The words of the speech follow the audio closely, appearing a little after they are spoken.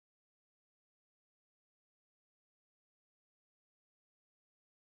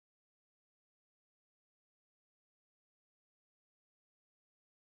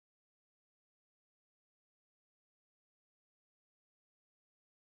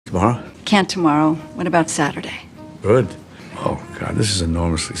Tomorrow? Can't tomorrow. What about Saturday? Good. Oh, God, this is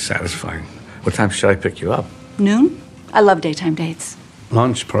enormously satisfying. What time should I pick you up? Noon? I love daytime dates.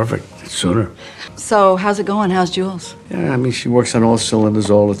 Lunch, perfect. Sooner. So, how's it going? How's Jules? Yeah, I mean, she works on all cylinders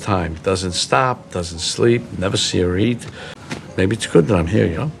all the time. Doesn't stop, doesn't sleep, never see her eat. Maybe it's good that I'm here,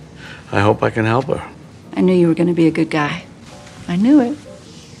 you know? I hope I can help her. I knew you were going to be a good guy. I knew it.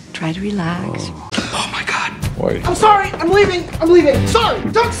 Try to relax. Oh my God. Wait. I'm sorry. I'm leaving. I'm leaving. Sorry.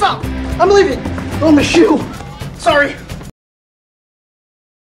 Don't stop. I'm leaving. Oh, my shoe. Sorry.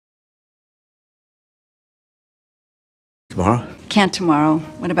 Tomorrow? Can't tomorrow.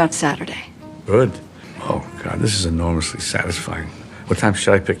 What about Saturday? Good. Oh, God, this is enormously satisfying. What time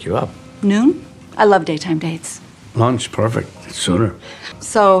should I pick you up? Noon? I love daytime dates. Lunch, perfect. Sooner.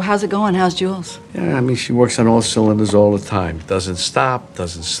 So, how's it going? How's Jules? Yeah, I mean, she works on all cylinders all the time. Doesn't stop,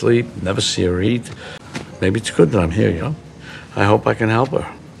 doesn't sleep, never see her eat. Maybe it's good that I'm here, you know? I hope I can help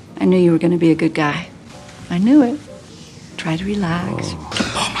her. I knew you were going to be a good guy. I knew it. Try to relax.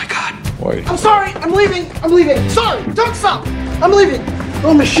 Oh my God. Wait. I'm sorry. I'm leaving. I'm leaving. Sorry. Don't stop. I'm leaving.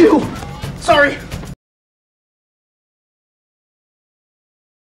 Oh, my shoe. Sorry.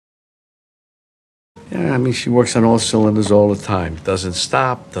 Yeah, I mean, she works on all cylinders all the time. Doesn't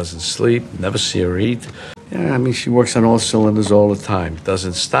stop, doesn't sleep, never see her eat. Yeah, I mean, she works on all cylinders all the time.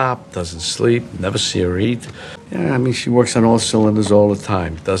 Doesn't stop, doesn't sleep, never see her eat. Yeah, I mean, she works on all cylinders all the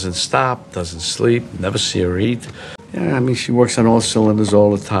time. Doesn't stop, doesn't sleep, never see her eat. Yeah, I mean, she works on all cylinders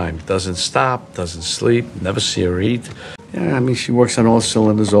all the time. Doesn't stop, doesn't sleep, never see her eat. Yeah, I mean, she works on all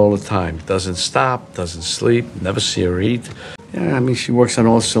cylinders all the time. Doesn't stop, doesn't sleep, never see her eat. Yeah, I mean, she works on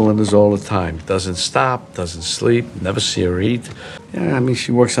all cylinders all the time. Doesn't stop, doesn't sleep, never see her eat. Yeah, I mean, she works on all cylinders all the time. Doesn't stop, doesn't sleep, never see her eat. Yeah, I mean,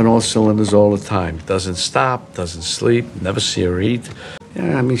 she works on all cylinders all the time. Doesn't stop, doesn't sleep, never see her eat.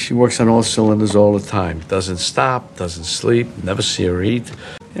 Yeah, I mean, she works on all cylinders all the time. Doesn't stop, doesn't sleep, never see her eat.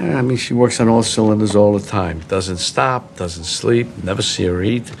 Yeah, I mean, she works on all cylinders all the time. Doesn't stop, doesn't sleep, never see her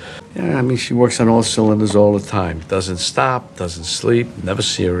eat. Yeah, I mean, she works on all cylinders all the time. Doesn't stop, doesn't sleep, never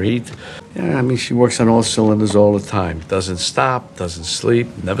see her eat. Yeah, I mean, she works on all cylinders all the time. Doesn't stop, doesn't sleep,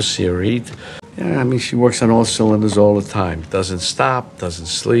 never see her eat. Yeah, I mean, she works on all cylinders all the time. Doesn't stop, doesn't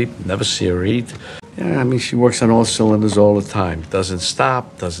sleep, never see her eat. Yeah, I mean, she works on all cylinders all the time. Doesn't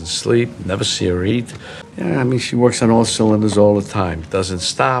stop, doesn't sleep, never see her eat. Yeah, I mean, she works on all cylinders all the time. Doesn't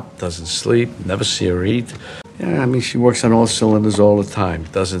stop, doesn't sleep, never see her eat. Yeah, I mean, she works on all cylinders all the time.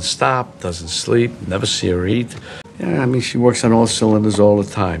 Doesn't stop, doesn't sleep, never see her eat. Yeah, I mean, she works on all cylinders all the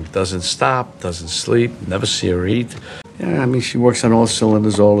time. Doesn't stop, doesn't sleep, never see her eat. Yeah, I mean, she works on all cylinders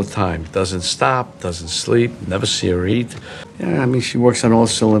all the time. Doesn't stop, doesn't sleep, never see her eat. Yeah, I mean, she works on all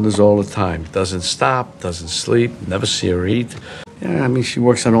cylinders all the time.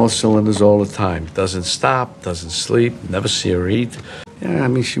 Doesn't stop, doesn't sleep, never see her eat. Yeah, I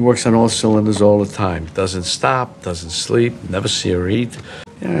mean, she works on all cylinders all the time. Doesn't stop, doesn't sleep, never see her eat.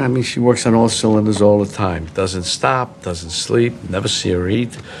 Yeah, I mean, she works on all cylinders all the time. Doesn't stop, doesn't sleep, never see her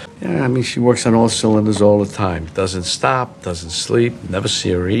eat. Yeah, I mean, she works on all cylinders all the time. Doesn't stop, doesn't sleep, never see her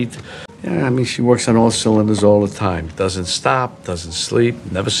eat. Yeah, I mean, she works on all cylinders all the time. Doesn't stop, doesn't sleep,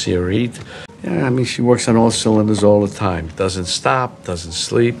 never see her eat. Yeah, I mean, she works on all cylinders all the time. Doesn't stop, doesn't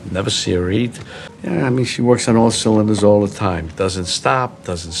sleep, never see her eat. Yeah, I mean, she works on all cylinders all the time. Doesn't stop,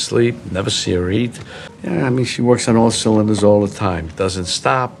 doesn't sleep, never see her eat. Yeah, I mean, she works on all cylinders all the time. Doesn't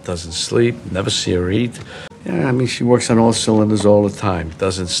stop, doesn't sleep, never see her eat. Yeah, I mean, she works on all cylinders all the time.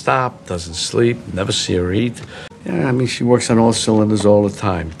 Doesn't stop, doesn't sleep, never see her eat. Yeah, I mean, she works on all cylinders all the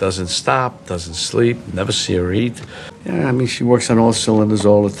time. Doesn't stop, doesn't sleep, never see her eat. Yeah, I mean, she works on all cylinders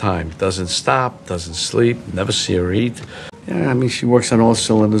all the time. Doesn't stop, doesn't sleep, never see her eat. Yeah, I mean, she works on all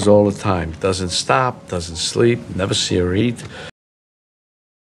cylinders all the time. Doesn't stop, doesn't sleep, never see her eat.